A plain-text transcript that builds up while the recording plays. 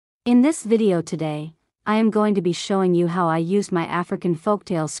In this video today, I am going to be showing you how I used my African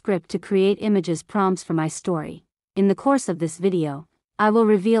folktale script to create images prompts for my story. In the course of this video, I will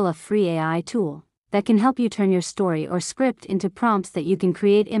reveal a free AI tool that can help you turn your story or script into prompts that you can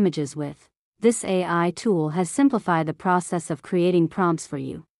create images with. This AI tool has simplified the process of creating prompts for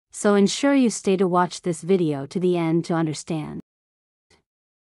you, so ensure you stay to watch this video to the end to understand.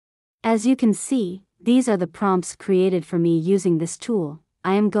 As you can see, these are the prompts created for me using this tool.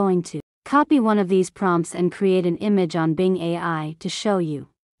 I am going to copy one of these prompts and create an image on Bing AI to show you.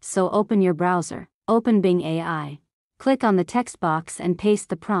 So open your browser, open Bing AI, click on the text box and paste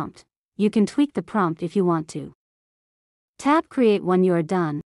the prompt. You can tweak the prompt if you want to. Tap Create when you are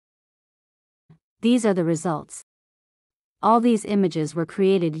done. These are the results. All these images were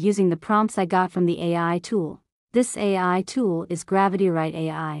created using the prompts I got from the AI tool. This AI tool is GravityWrite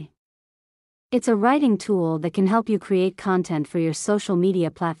AI. It's a writing tool that can help you create content for your social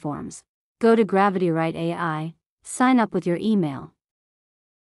media platforms. Go to GravityWrite AI, sign up with your email.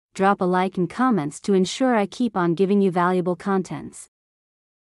 Drop a like and comments to ensure I keep on giving you valuable contents.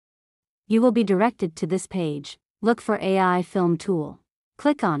 You will be directed to this page. Look for AI Film Tool.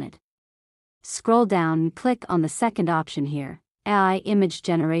 Click on it. Scroll down and click on the second option here, AI Image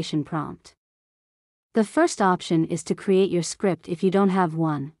Generation Prompt. The first option is to create your script if you don't have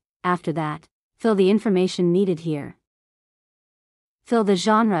one. After that, fill the information needed here. Fill the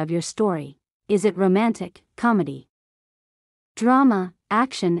genre of your story. Is it romantic, comedy, drama,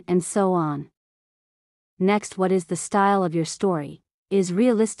 action, and so on? Next, what is the style of your story? Is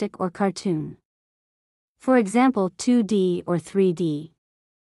realistic or cartoon? For example, 2D or 3D.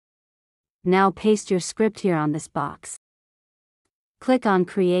 Now paste your script here on this box. Click on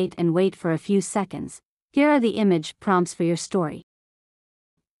Create and wait for a few seconds. Here are the image prompts for your story.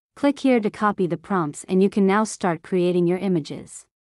 Click here to copy the prompts and you can now start creating your images.